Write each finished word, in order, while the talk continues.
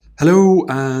Hello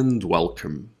and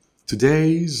welcome.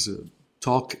 Today's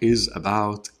talk is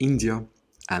about India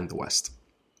and the West.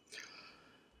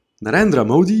 Narendra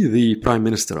Modi, the Prime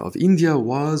Minister of India,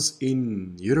 was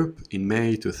in Europe in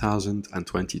May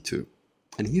 2022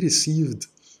 and he received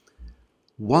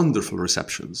wonderful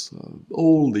receptions.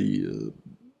 All the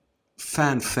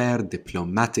fanfare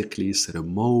diplomatically,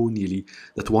 ceremonially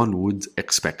that one would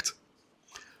expect.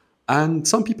 And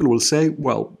some people will say,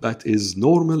 well, that is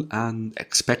normal and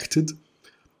expected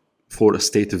for a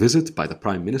state visit by the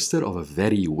Prime Minister of a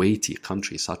very weighty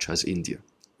country such as India,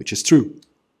 which is true.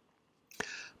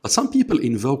 But some people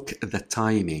invoke the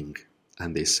timing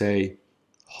and they say,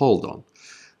 hold on,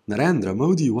 Narendra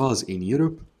Modi was in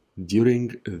Europe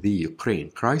during the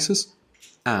Ukraine crisis,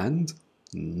 and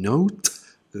note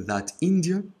that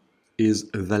India is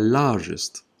the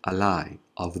largest ally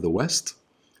of the West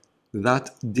that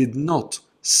did not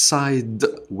side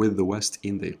with the West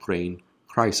in the Ukraine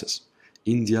crisis.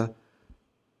 India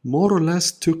more or less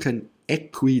took an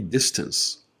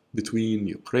equidistance between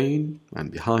Ukraine and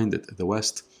behind it the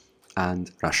West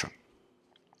and Russia.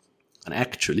 And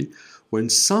actually, when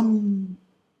some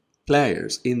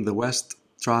players in the West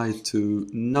tried to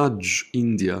nudge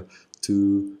India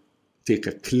to take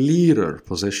a clearer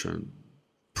position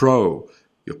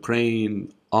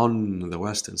pro-Ukraine on the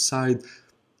Western side,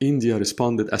 India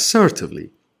responded assertively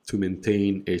to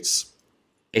maintain its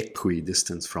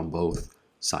equidistance from both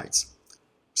sides.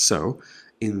 So,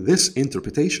 in this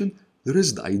interpretation, there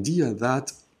is the idea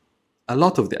that a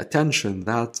lot of the attention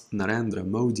that Narendra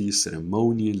Modi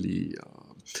ceremonially,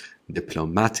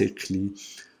 diplomatically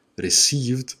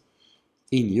received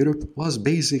in Europe was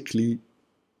basically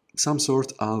some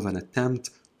sort of an attempt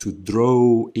to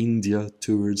draw India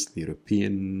towards the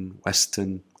European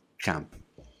Western camp.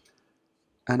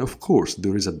 And of course,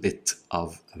 there is a bit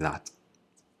of that.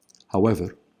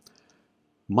 However,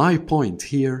 my point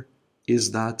here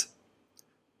is that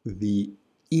the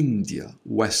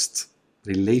India-West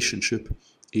relationship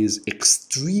is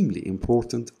extremely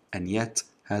important and yet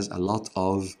has a lot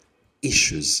of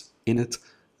issues in it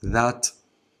that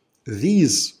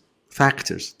these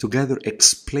factors together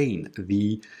explain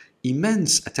the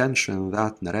immense attention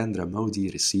that Narendra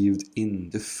Modi received in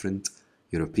different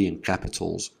European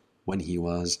capitals when he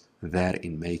was there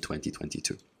in May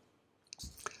 2022.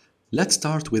 Let's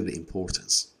start with the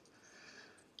importance.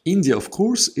 India, of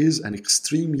course, is an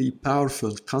extremely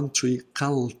powerful country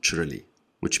culturally,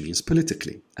 which means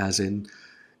politically, as in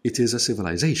it is a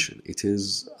civilization. It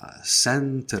is a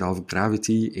center of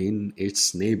gravity in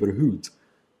its neighborhood.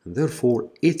 And therefore,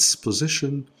 its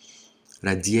position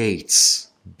radiates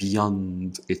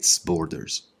beyond its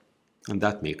borders. And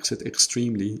that makes it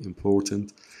extremely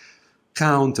important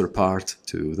counterpart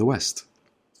to the West,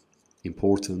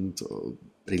 important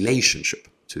relationship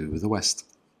to the West.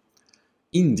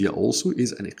 India also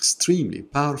is an extremely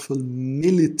powerful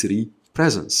military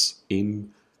presence in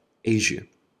Asia.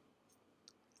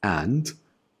 And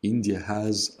India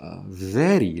has a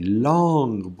very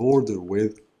long border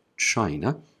with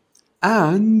China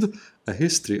and a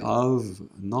history of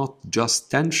not just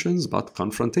tensions but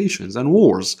confrontations and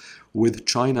wars with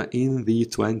China in the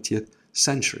 20th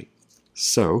century.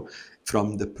 So,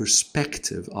 from the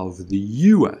perspective of the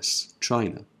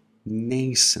US-China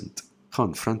nascent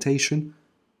confrontation,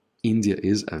 India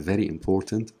is a very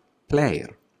important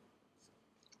player.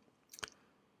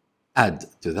 Add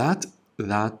to that,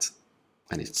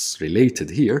 and it's related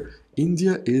here,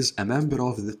 India is a member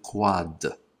of the Quad,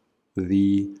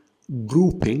 the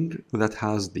grouping that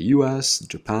has the US,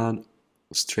 Japan,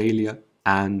 Australia,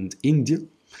 and India,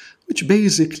 which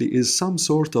basically is some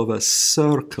sort of a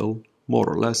circle, more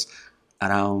or less,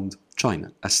 around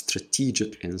China, a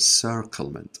strategic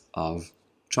encirclement of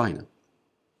China.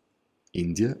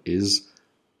 India is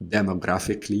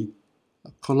demographically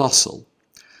colossal.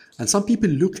 And some people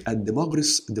look at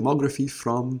demography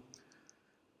from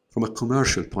a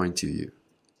commercial point of view,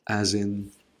 as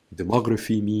in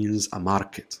demography means a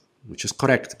market, which is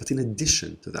correct. But in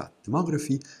addition to that,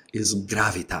 demography is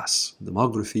gravitas.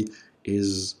 Demography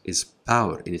is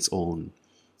power in its own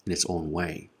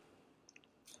way,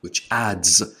 which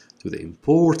adds to the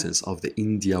importance of the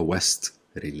India-West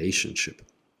relationship.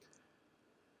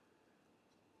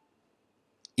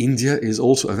 India is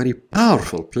also a very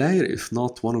powerful player, if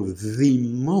not one of the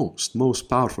most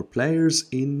powerful players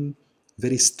in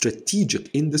very strategic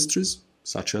industries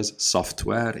such as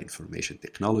software, information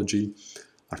technology,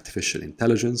 artificial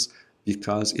intelligence,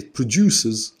 because it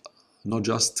produces not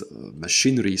just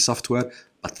machinery, software,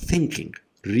 but thinking,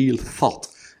 real thought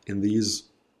in these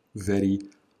very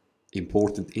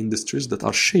important industries that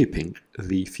are shaping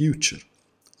the future.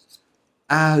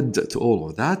 add to all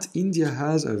of that, India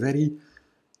has a very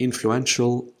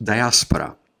influential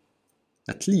diaspora.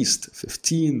 At least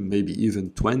 15, maybe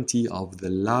even 20 of the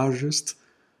largest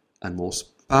and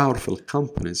most powerful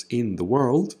companies in the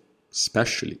world,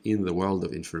 especially in the world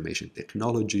of information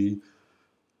technology,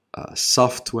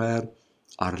 software,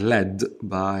 are led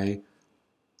by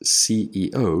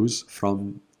CEOs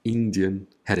from Indian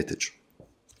heritage.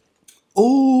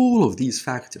 All of these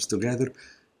factors together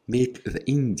make the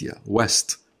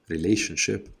India-West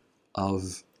relationship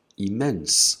of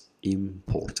immense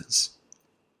importance.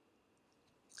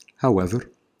 However,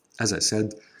 as I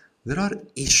said, there are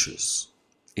issues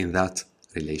in that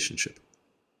relationship.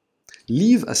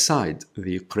 Leave aside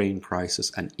the Ukraine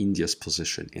crisis and India's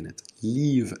position in it.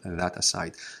 Leave that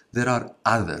aside. There are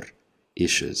other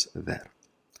issues there.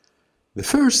 The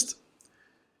first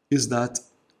is that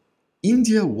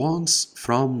India wants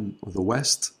from the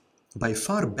West by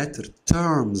far better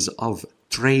terms of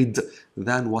trade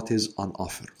than what is on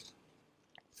offer.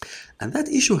 And that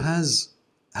issue has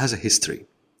a history.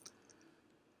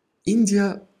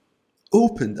 India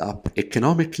opened up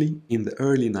economically in the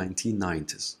early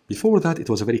 1990s. Before that, it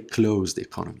was a very closed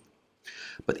economy.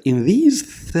 But in these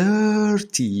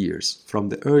 30 years, from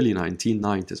the early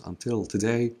 1990s until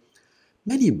today,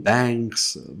 many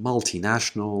banks,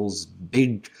 multinationals,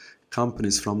 big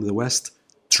companies from the West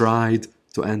tried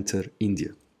to enter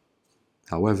India.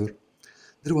 However,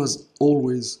 there was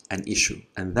always an issue,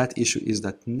 and that issue is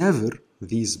that never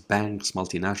these banks,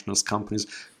 multinationals, companies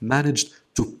managed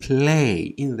to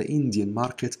play in the Indian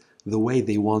market the way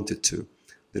they wanted to.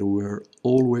 There were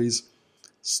always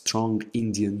strong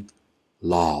Indian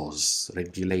laws,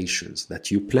 regulations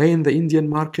that you play in the Indian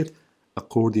market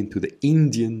according to the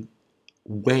Indian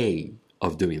way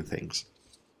of doing things.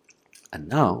 And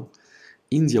now,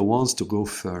 India wants to go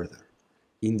further.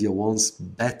 India wants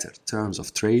better terms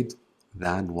of trade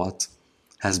than what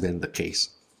has been the case.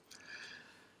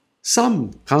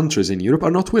 Some countries in Europe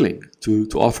are not willing to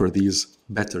offer these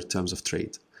better terms of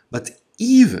trade. But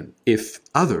even if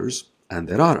others, and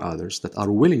there are others, that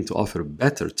are willing to offer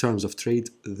better terms of trade,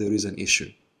 there is an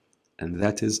issue. And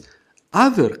that is,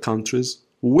 other countries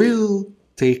will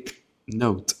take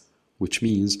note, which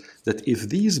means that if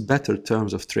these better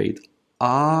terms of trade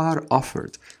are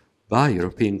offered by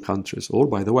European countries or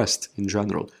by the West in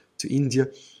general to India,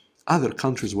 other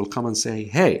countries will come and say,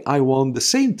 hey, I want the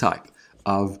same type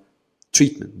of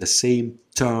treatment, the same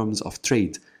terms of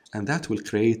trade. And that will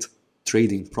create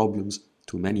trading problems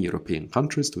to many European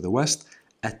countries, to the West.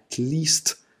 At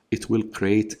least it will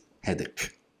create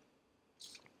headache.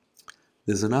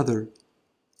 There's another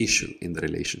issue in the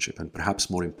relationship, and perhaps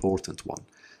more important one,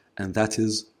 and that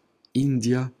is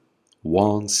India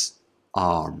wants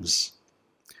arms.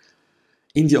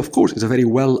 India, of course, is a very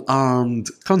well-armed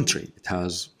country.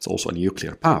 It's also a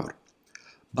nuclear power.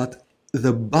 But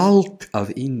the bulk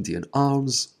of Indian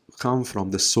arms come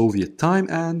from the Soviet time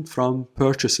and from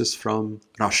purchases from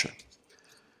Russia.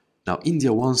 Now,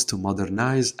 India wants to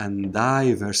modernize and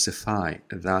diversify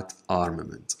that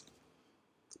armament,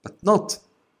 but not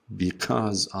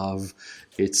because of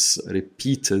its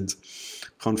repeated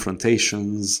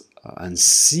confrontations and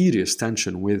serious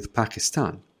tension with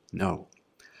Pakistan. No,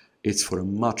 it's for a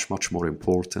much, much more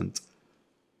important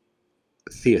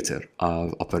theater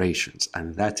of operations,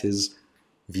 and that is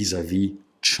vis-a-vis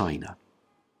China.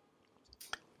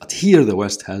 But here the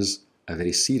West has a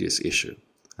very serious issue,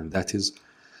 and that is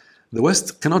the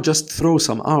West cannot just throw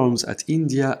some arms at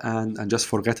India and just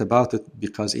forget about it,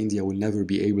 because India will never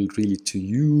be able really to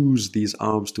use these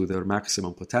arms to their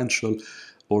maximum potential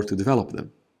or to develop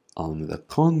them. On the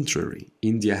contrary,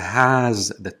 India has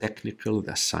the technical,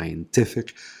 the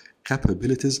scientific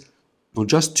capabilities not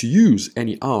just to use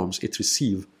any arms it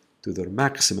receives to their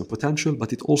maximum potential,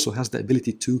 but it also has the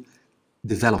ability to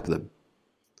develop them,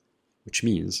 which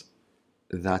means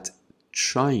that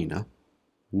China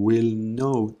will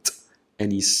note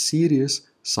any serious,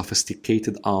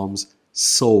 sophisticated arms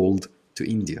sold to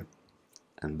India.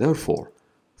 And therefore,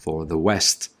 for the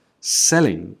West,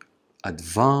 selling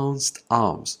advanced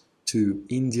arms to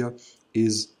India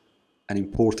is an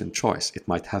important choice. It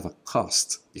might have a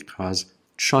cost because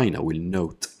China will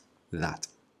note that.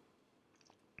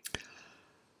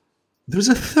 There's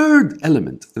a third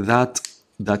element that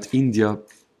India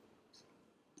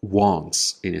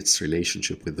wants in its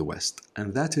relationship with the West,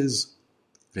 and that is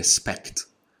respect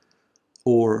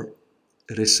or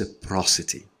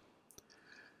reciprocity.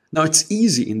 Now, it's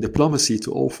easy in diplomacy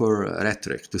to offer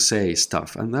rhetoric, to say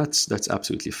stuff, and that's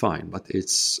absolutely fine, but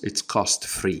it's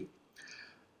cost-free.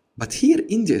 But here,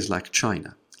 India is like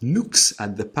China, looks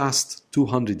at the past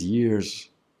 200 years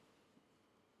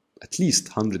at least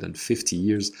 150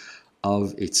 years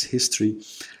of its history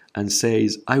and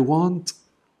says, I want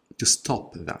to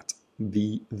stop that.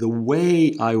 The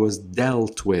way I was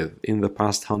dealt with in the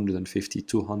past 150,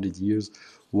 200 years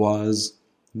was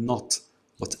not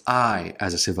what I,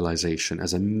 as a civilization,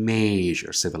 as a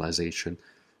major civilization,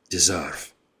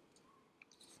 deserve.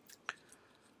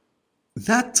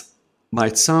 That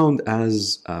might sound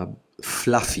as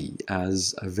fluffy,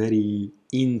 as a very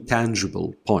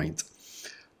intangible point,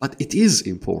 but it is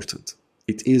important.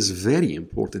 It is very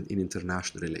important in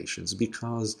international relations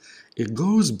because it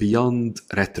goes beyond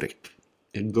rhetoric.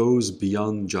 It goes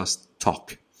beyond just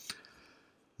talk.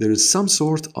 There is some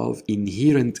sort of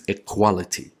inherent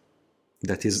equality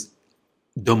that is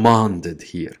demanded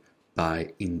here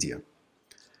by India.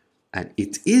 And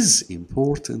it is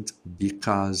important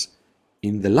because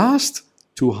in the last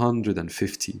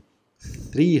 250,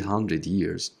 300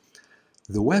 years,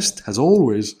 the West has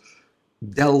always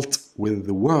dealt with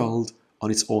the world on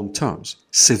its own terms,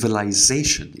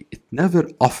 civilizationally. It never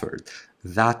offered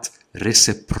that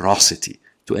reciprocity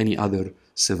to any other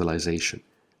civilization.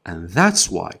 And that's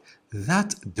why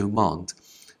that demand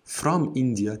from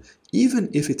India, even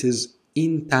if it is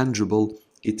intangible,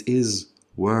 it is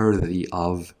worthy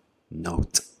of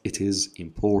note. It is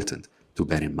important to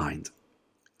bear in mind.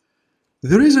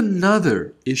 There is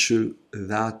another issue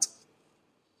that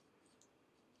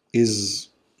is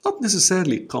not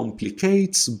necessarily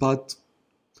complicates, but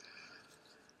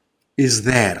is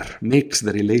there, makes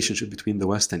the relationship between the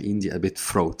West and India a bit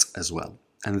fraught as well.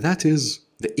 And that is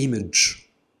the image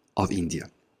of India.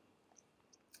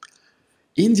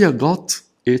 India got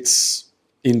its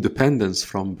independence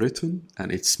from Britain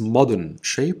and its modern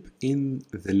shape in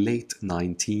the late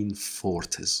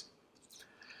 1940s.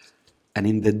 And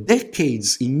in the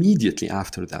decades immediately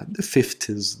after that, the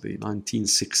 50s, the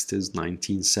 1960s,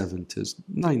 1970s,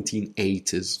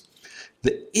 1980s,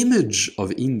 the image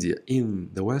of India in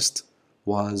the West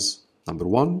was, number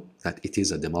one, that it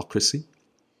is a democracy,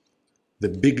 the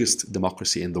biggest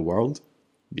democracy in the world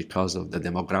because of the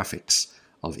demographics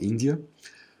of India.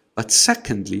 But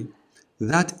secondly,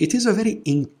 that it is a very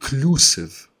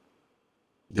inclusive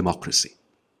democracy,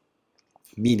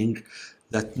 meaning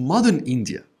that modern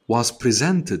India was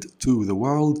presented to the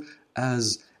world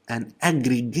as an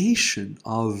aggregation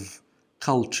of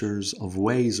cultures, of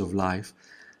ways of life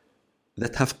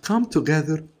that have come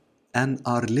together and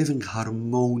are living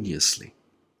harmoniously.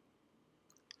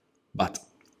 But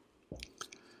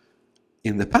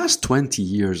in the past 20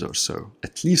 years or so,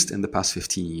 at least in the past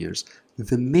 15 years,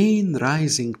 the main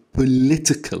rising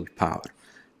political power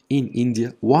in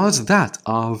India was that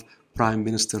of Prime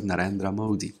Minister Narendra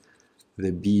Modi,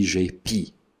 the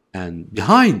BJP, and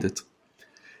behind it,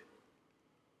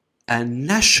 a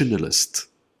nationalist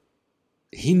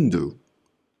Hindu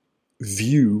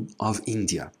view of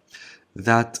India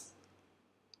that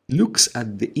looks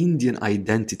at the Indian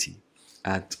identity,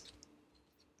 at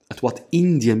what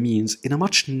India means in a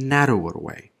much narrower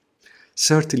way,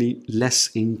 certainly less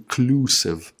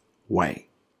inclusive way.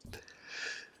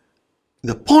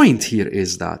 The point here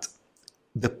is that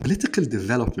the political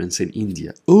developments in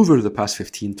India over the past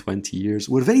 15, 20 years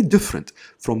were very different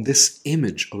from this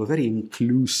image of a very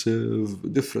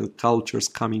inclusive, different cultures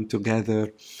coming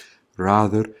together.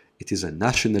 Rather, it is a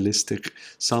nationalistic,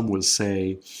 some will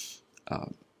say,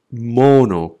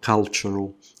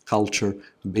 monocultural culture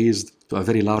based to a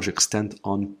very large extent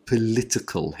on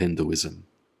political Hinduism.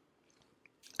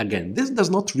 Again, this does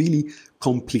not really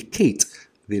complicate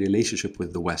the relationship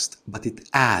with the West, but it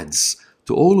adds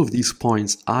to all of these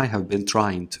points I have been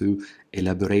trying to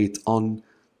elaborate on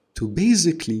to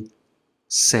basically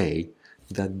say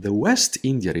that the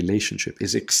West-India relationship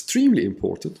is extremely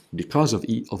important because of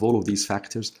all of these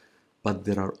factors, but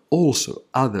there are also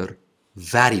other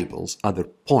variables, other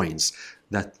points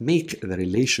that make the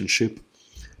relationship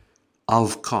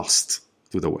of cost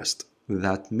to the West,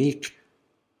 that make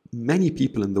many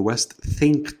people in the West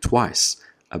think twice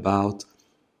about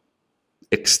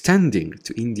extending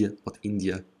to India what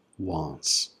India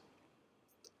wants.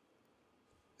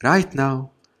 Right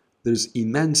now, there's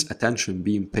immense attention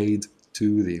being paid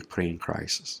to the Ukraine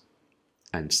crisis.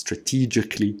 And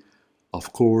strategically,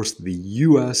 of course, the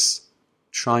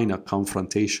US-China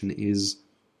confrontation is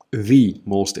the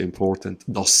most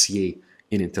important dossier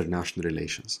in international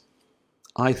relations.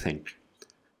 I think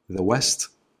the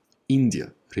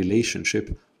West-India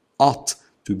relationship ought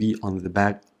to be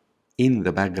in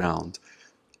the background,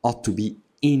 ought to be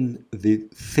in the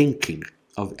thinking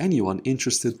of anyone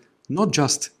interested not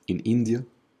just in India,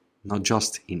 not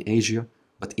just in Asia,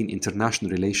 but in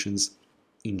international relations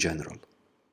in general.